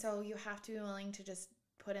 And so you have to be willing to just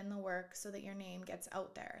put in the work so that your name gets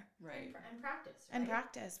out there. Right. And practice, right? And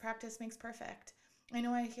practice. Practice makes perfect. I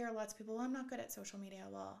know I hear lots of people, I'm not good at social media.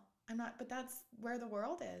 Well, I'm not, but that's where the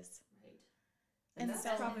world is. Right. And And that's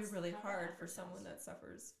so- probably really How hard that for advertise. someone that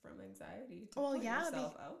suffers from anxiety to Well, put yeah,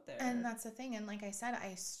 yourself out there. And that's the thing. And like I said,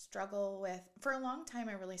 I struggle with, for a long time,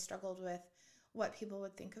 I really struggled with what people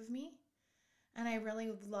would think of me. And I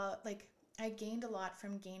really I gained a lot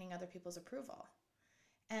from gaining other people's approval.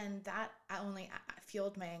 And that only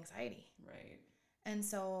fueled my anxiety. Right. And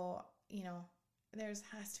so,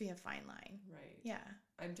 has to be a fine line. Right. Yeah.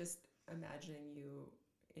 I'm just imagining you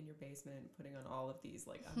in your basement putting on all of these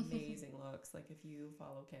amazing looks. If you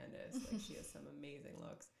follow Candice, she has some amazing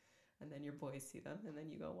looks. And then your boys see them and then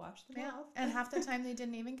you go wash them Yeah. off. And half the time they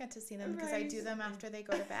didn't even get to see them because I Right. do them after they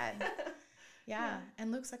go to bed. Yeah.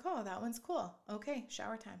 And Luke's like, oh, that one's cool. Okay,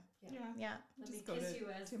 shower time. Yeah. Let me Just go kiss to you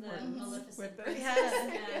as Tim the Hortons Maleficent with the-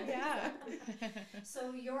 princess. Yeah. And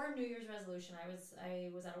so your New Year's resolution,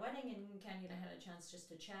 I was at a wedding and Candy and I had a chance just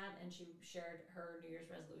to chat, and she shared her New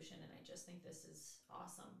Year's resolution, and I just think this is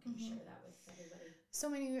awesome. Can you share that with everybody? So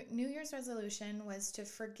my New Year's resolution was to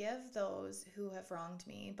forgive those who have wronged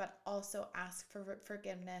me, but also ask for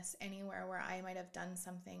forgiveness anywhere where I might have done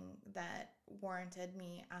something that warranted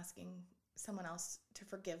me asking someone else to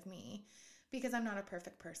forgive me, because I'm not a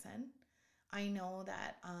perfect person. I know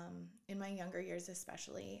that in my younger years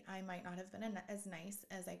especially, I might not have been as nice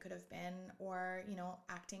as I could have been, or,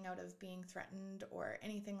 acting out of being threatened or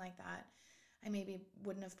anything like that. I maybe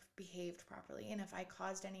wouldn't have behaved properly. And if I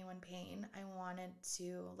caused anyone pain, I wanted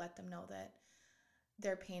to let them know that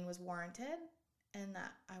their pain was warranted and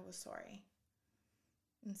that I was sorry.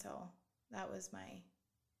 And so that was my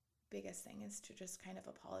biggest thing, is to just kind of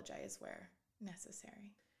apologize where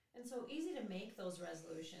necessary. And so easy to make those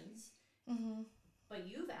resolutions, Mm-hmm. but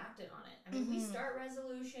you've acted on it. I mean, we start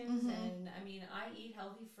resolutions, and I mean, I eat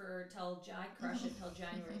healthy I crush it till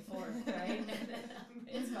January 4th, right? And then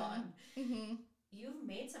it's gone. Mm-hmm. You've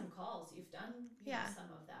made some calls. You've done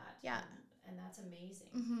some of that. Yeah. And that's amazing.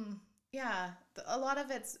 Mm-hmm. Yeah. A lot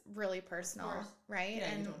of it's really personal, right?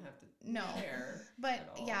 Yeah, and you don't have to care but at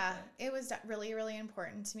all, yeah, it was really, really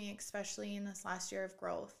important to me, especially in this last year of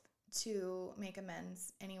growth, to make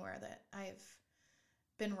amends anywhere that I've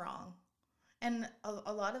been wrong. And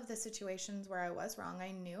a lot of the situations where I was wrong,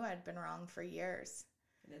 I knew I'd been wrong for years.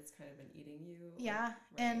 And it's kind of been eating you. Yeah. Right.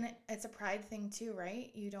 And it's a pride thing too,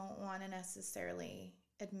 right? You don't want to necessarily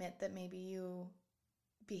admit that maybe you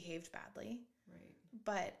behaved badly. Right.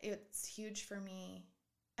 But it's huge for me.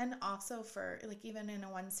 And also for, like, even in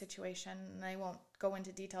one situation, and I won't go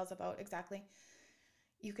into details about exactly,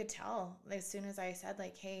 you could tell as soon as I said,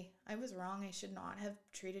 like, hey, I was wrong. I should not have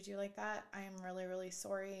treated you like that. I am really, really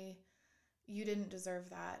sorry. You didn't deserve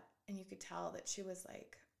that. And you could tell that she was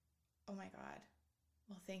like, oh my God,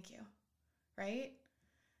 well, thank you. Right?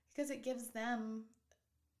 Because it gives them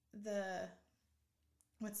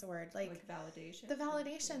what's the word? Like validation. The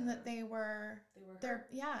validation that they were hurt.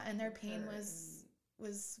 And their pain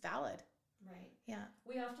was valid. Right. Yeah.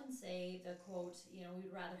 We often say the quote,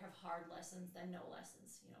 we'd rather have hard lessons than no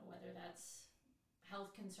lessons, whether that's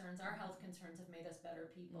health concerns. Our health concerns have made us better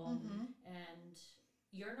people. Mm-hmm. And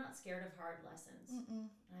you're not scared of hard lessons. Mm-mm.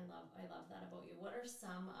 I love that about you. What are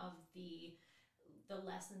some of the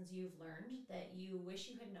lessons you've learned that you wish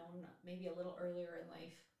you had known maybe a little earlier in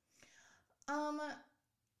life?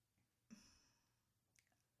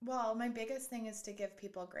 Well, my biggest thing is to give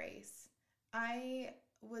people grace. I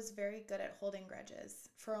was very good at holding grudges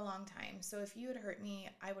for a long time. So if you had hurt me,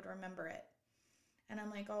 I would remember it. And I'm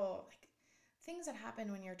like, things that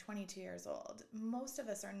happen when you're 22 years old, most of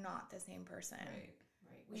us are not the same person. Right.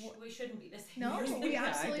 We shouldn't be the same. No, person. we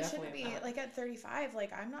absolutely shouldn't be. Not. Like at 35,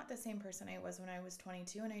 like I'm not the same person I was when I was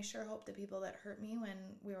 22, and I sure hope the people that hurt me when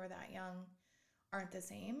we were that young aren't the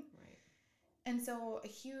same. Right. And so a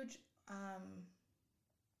huge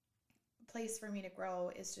place for me to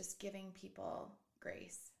grow is just giving people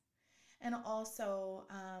grace, and also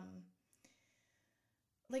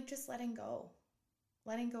just letting go.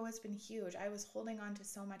 Letting go has been huge. I was holding on to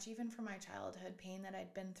so much, even from my childhood, pain that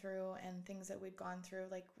I'd been through and things that we'd gone through.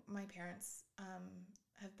 Like my parents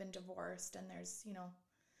have been divorced, and there's,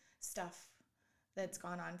 stuff that's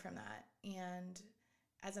gone on from that. And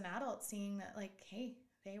as an adult, seeing that, like, hey,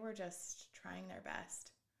 they were just trying their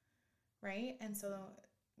best, right? And so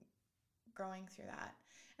growing through that.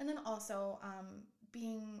 And then also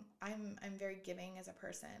I'm very giving as a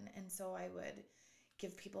person, and so I would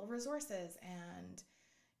give people resources and,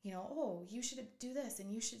 you should do this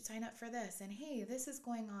and you should sign up for this, and hey, this is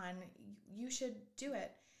going on, you should do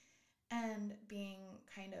it. And being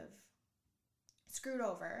kind of screwed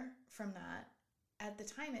over from that, at the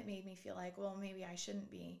time it made me feel like, well, maybe I shouldn't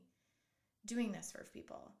be doing this for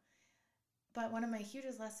people. But one of my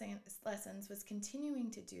hugest lessons was continuing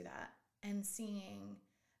to do that and seeing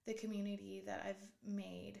the community that I've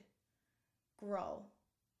made grow.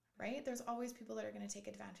 Right? There's always people that are going to take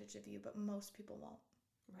advantage of you, but most people won't.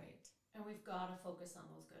 Right. And we've got to focus on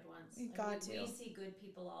those good ones. We see good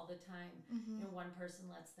people all the time. Mm-hmm. One person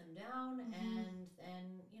lets them down, Mm-hmm. and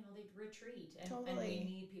then, they retreat. And, Totally. and we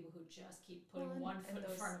need people who just keep putting one foot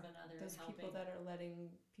in front of another those and helping. people that are letting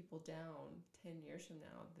people down 10 years from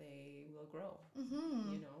now, they will grow.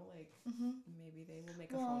 Mm-hmm. Mm-hmm. Maybe they will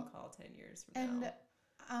make a phone call 10 years from now.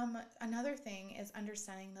 Another thing is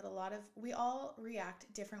understanding that we all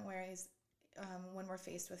react different ways when we're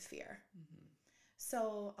faced with fear. Mm-hmm.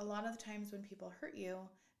 So a lot of the times when people hurt you,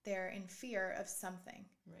 they're in fear of something.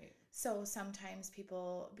 Right. So sometimes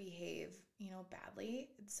people behave, badly,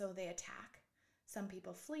 so they attack. Some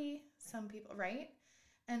people flee, some people, right?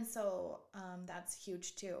 And so that's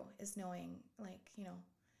huge too, is knowing,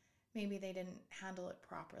 maybe they didn't handle it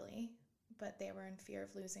properly, but they were in fear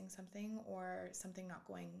of losing something or something not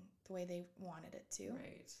going the way they wanted it to.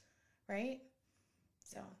 Right. Right?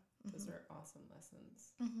 So. Yeah. Those are awesome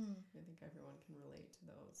lessons. Mm-hmm. I think everyone can relate to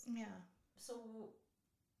those. Yeah. So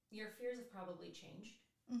your fears have probably changed.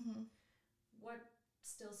 Mm-hmm. What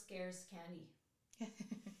still scares Candy?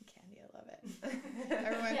 Candy, I love it.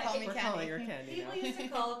 Everyone call me We're Candy. calling her Candy People now. used to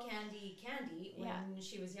call Candy Candy when Yeah.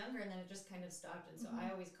 she was younger, and then it just kind of stopped. And so Mhm.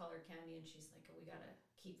 I always call her Candy, and she's like, we got to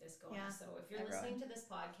keep this going. Yeah, So if you're everyone. listening to this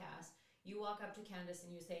podcast, you walk up to Candice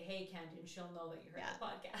and you say, hey, Candy, and she'll know that you heard Yeah. the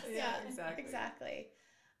podcast. Yeah, exactly. Exactly.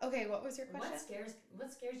 Okay, what was your question?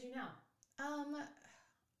 What scares you now?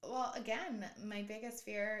 Well, again, my biggest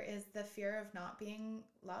fear is the fear of not being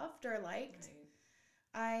loved or liked. Right.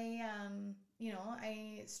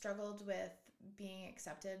 I struggled with being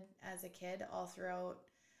accepted as a kid all throughout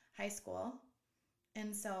high school.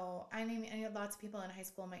 And so, I mean, lots of people in high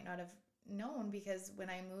school might not have known, because when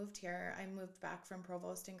I moved here, I moved back from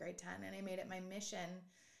Provost in grade 10, and I made it my mission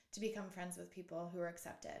to become friends with people who were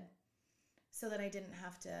accepted so that I didn't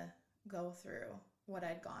have to go through what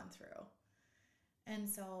I'd gone through. And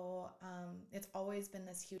so it's always been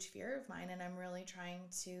this huge fear of mine, and I'm really trying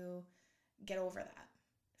to get over that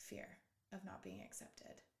fear of not being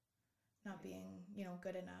accepted, not being,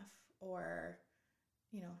 good enough, or,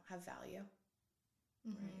 have value.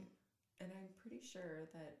 Mm-hmm. Right. And I'm pretty sure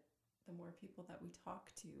that the more people that we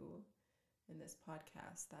talk to in this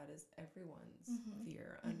podcast, that is everyone's Mm-hmm.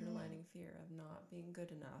 fear, Mm-hmm. underlining fear of not being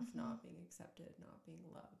good enough, Mm-hmm. not being accepted, not being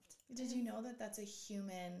loved. Did you know that that's a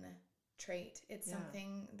human trait? It's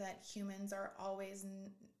something that humans are always,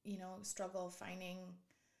 struggle finding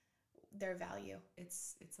their value.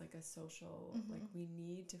 It's like a social, Mm-hmm. like we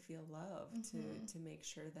need to feel loved Mm-hmm. to make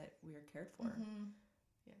sure that we are cared for. Mm-hmm.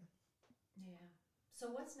 Yeah. So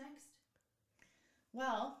what's next?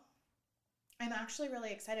 Well, I'm actually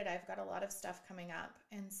really excited. I've got a lot of stuff coming up.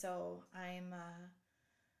 And so I'm,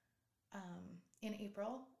 in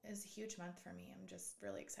April is a huge month for me. I'm just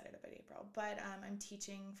really excited about April. But I'm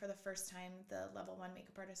teaching for the first time the level 1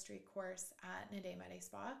 makeup artistry course at Nade Mede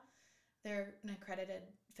Spa. They're an accredited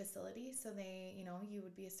facility, so they, you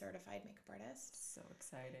would be a certified makeup artist. So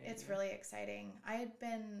exciting. It's really exciting. I had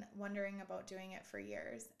been wondering about doing it for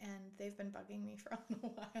years, and they've been bugging me for a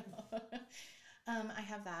while. I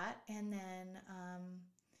have that, and then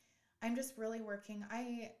I'm just really working.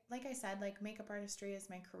 Like I said, makeup artistry is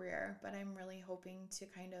my career, but I'm really hoping to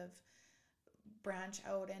kind of branch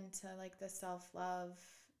out into the self-love,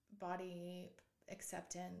 body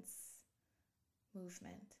acceptance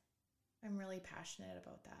movement. I'm really passionate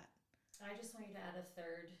about that. I just want you to add a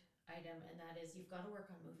third item, and that is you've got to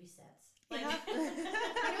work on movie sets. Yeah.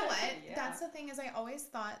 You know what? Yeah. That's the thing, is I always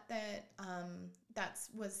thought that that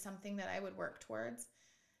was something that I would work towards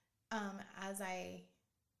as I,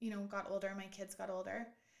 got older, my kids got older.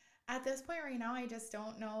 At this point right now, I just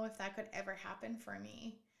don't know if that could ever happen for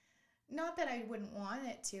me. Not that I wouldn't want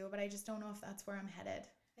it to, but I just don't know if that's where I'm headed.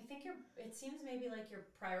 I think it seems maybe like your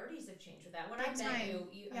priorities have changed with that. When Big I met time.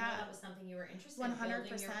 you, I know that was something you were interested in, 100%.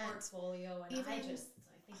 building your portfolio, and I think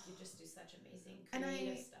you just do such amazing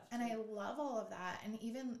creative stuff too. And I love all of that. And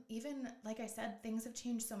even like I said, things have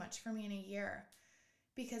changed so much for me in a year,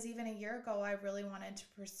 because even a year ago, I really wanted to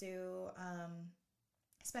pursue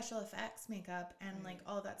special effects makeup and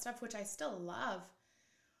all of that stuff, which I still love,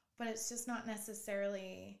 but it's just not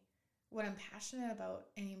necessarily what I'm passionate about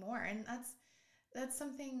anymore. And that's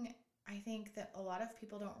something I think that a lot of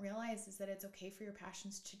people don't realize, is that it's okay for your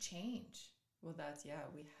passions to change. Well,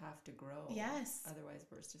 we have to grow. Yes. Otherwise,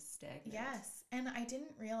 we're just stagnant. Yes. And I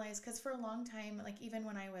didn't realize, because for a long time, even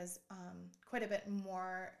when I was quite a bit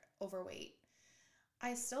more overweight,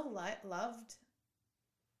 I still loved,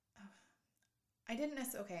 I didn't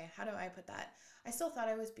necessarily, okay, how do I put that? I still thought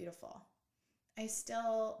I was beautiful. But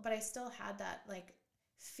I still had that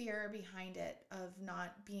fear behind it of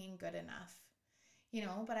not being good enough.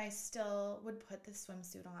 But I still would put the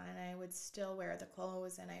swimsuit on, and I would still wear the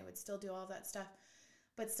clothes, and I would still do all that stuff,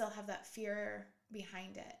 but still have that fear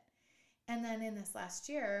behind it. And then in this last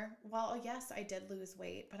year, well, yes, I did lose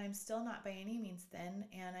weight, but I'm still not by any means thin.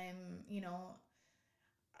 And I'm,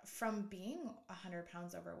 from being 100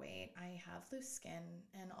 pounds overweight, I have loose skin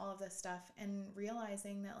and all of this stuff, and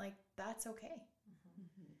realizing that that's okay.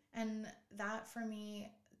 Mm-hmm. And that, for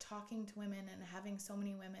me, talking to women and having so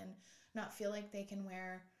many women not feel like they can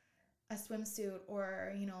wear a swimsuit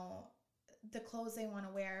or, the clothes they want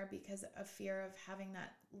to wear because of fear of having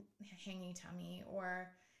that hangy tummy or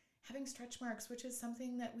having stretch marks, which is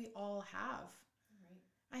something that we all have. Right.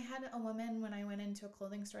 I had a woman, when I went into a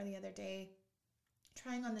clothing store the other day,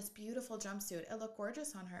 trying on this beautiful jumpsuit. It looked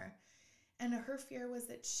gorgeous on her. And her fear was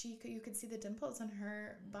that you could see the dimples on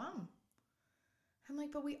her bum. I'm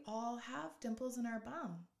like, but we all have dimples in our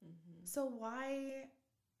bum. Mm-hmm. So why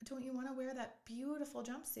don't you want to wear that beautiful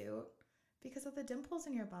jumpsuit? Because of the dimples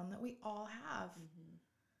in your bum that we all have. Mm-hmm.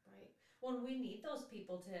 Right. Well, we need those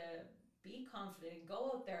people to be confident and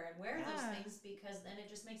go out there and wear those things, because then it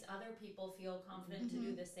just makes other people feel confident to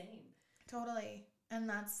do the same. Totally. And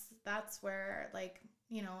that's where, like,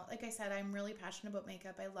 you know, like I said, I'm really passionate about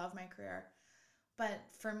makeup. I love my career. But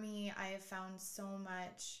for me, I have found so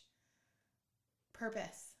much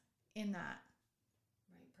purpose in that.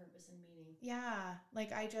 Right, purpose and meaning. Yeah,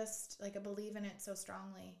 like I just, like, I believe in it so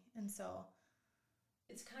strongly. And so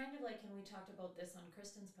it's kind of like, and we talked about this on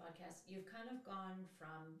Kristen's podcast, you've kind of gone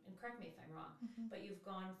from, and correct me if I'm wrong, but you've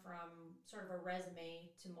gone from sort of a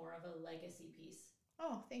resume to more of a legacy piece.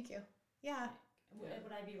 Oh, thank you. Yeah.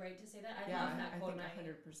 Would I be right to say that? I yeah, love that quote. I think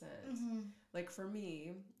 100%. Like for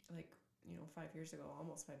me, like, you know,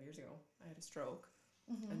 almost 5 years ago, I had a stroke.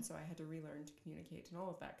 And so I had to relearn to communicate and all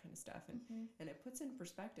of that kind of stuff. And it puts in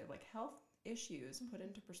perspective, like health issues put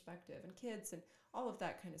into perspective, and kids and all of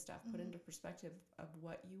that kind of stuff put into perspective of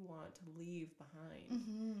what you want to leave behind.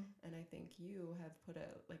 And I think you have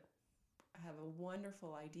have a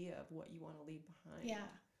wonderful idea of what you want to leave behind.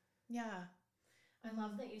 Yeah. I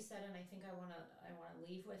love that you said, and I think I want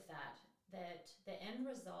to leave with that the end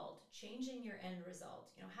result, changing your end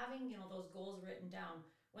result, you know, having, you know, those goals written down,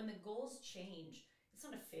 when the goals change, it's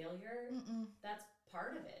not a failure. That's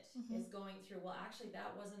part of it, is going through, well, actually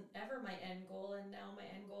that wasn't ever my end goal, and now my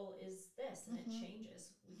end goal is this, and it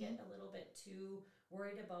changes. We get a little bit too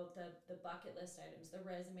worried about the bucket list items, the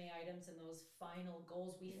resume items, and those final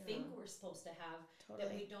goals we think we're supposed to have, that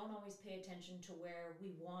we don't always pay attention to where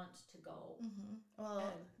we want to go.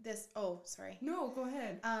 Well, sorry. No, go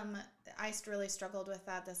ahead. I really struggled with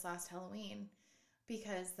that this last Halloween,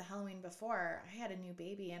 because the Halloween before, I had a new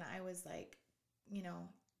baby and I was like, you know,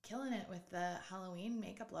 killing it with the Halloween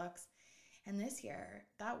makeup looks. And this year,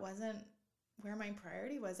 that wasn't where my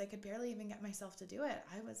priority was. I could barely even get myself to do it.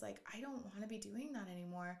 I was like, I don't want to be doing that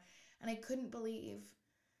anymore. And I couldn't believe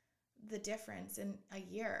the difference in a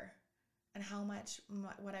year and how much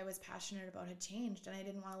what I was passionate about had changed. And I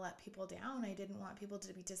didn't want to let people down. I didn't want people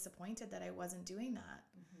to be disappointed that I wasn't doing that.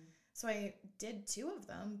 So I did 2 of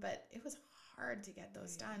them, but it was hard to get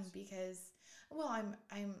those done because, well, I'm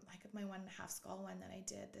like my 1.5 skull one that I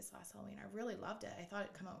did this last Halloween. I really loved it. I thought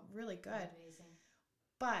it'd come out really good. Amazing.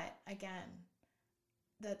 But again,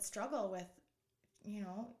 that struggle with, you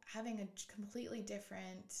know, having a completely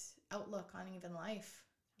different outlook on even life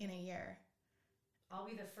in a year. I'll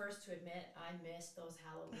be the first to admit I missed those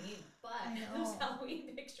Halloween, those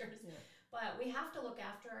Halloween pictures. Yeah. But we have to look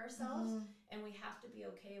after ourselves, and we have to be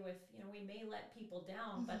okay with, you know, we may let people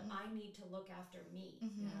down, but I need to look after me.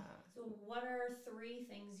 Yeah. So what are 3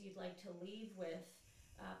 things you'd like to leave with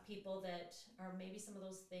people that are maybe some of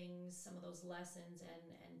those things, some of those lessons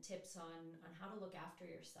and tips on how to look after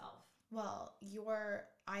yourself? Well,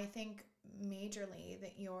 I think majorly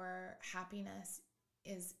that your happiness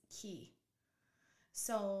is key.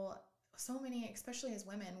 So many, especially as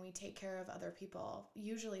women, we take care of other people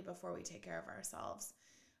usually before we take care of ourselves.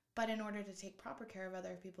 But in order to take proper care of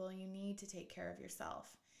other people, you need to take care of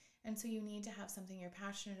yourself. And so you need to have something you're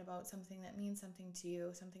passionate about, something that means something to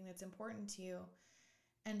you, something that's important to you.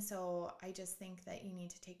 And so I just think that you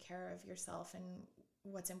need to take care of yourself and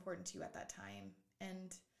what's important to you at that time.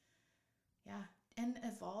 And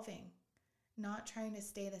evolving, not trying to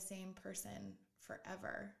stay the same person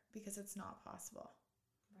forever, because it's not possible.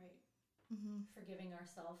 Right. Forgiving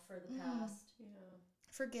ourselves for the past. Yeah.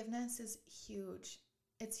 Forgiveness is huge.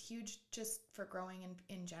 It's huge just for growing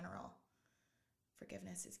in general.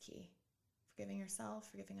 Forgiveness is key. Forgiving yourself,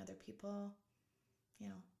 forgiving other people, you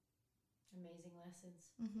know. Amazing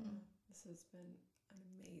lessons. Yeah. This has been an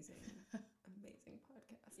amazing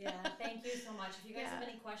podcast. Yeah, thank you so much. If you guys have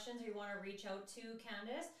any questions or you want to reach out to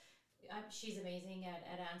Candice, she's amazing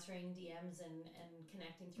at answering DMs and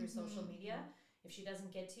connecting through social media. If she doesn't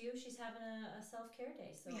get to you, she's having a self-care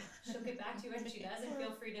day. So she'll get back to you when she does, and feel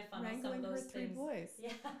free to funnel some of those things. Boys.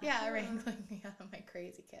 Wrangling my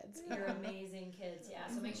crazy kids. You're amazing kids. Yeah.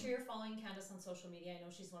 So make sure you're following Candice on social media. I know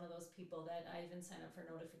she's one of those people that I even sign up for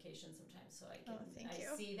notifications sometimes, so I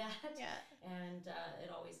see that. Yeah. And it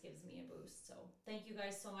always gives me a boost. So thank you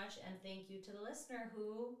guys so much, and thank you to the listener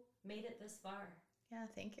who made it this far. Yeah,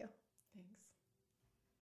 thank you. Thanks.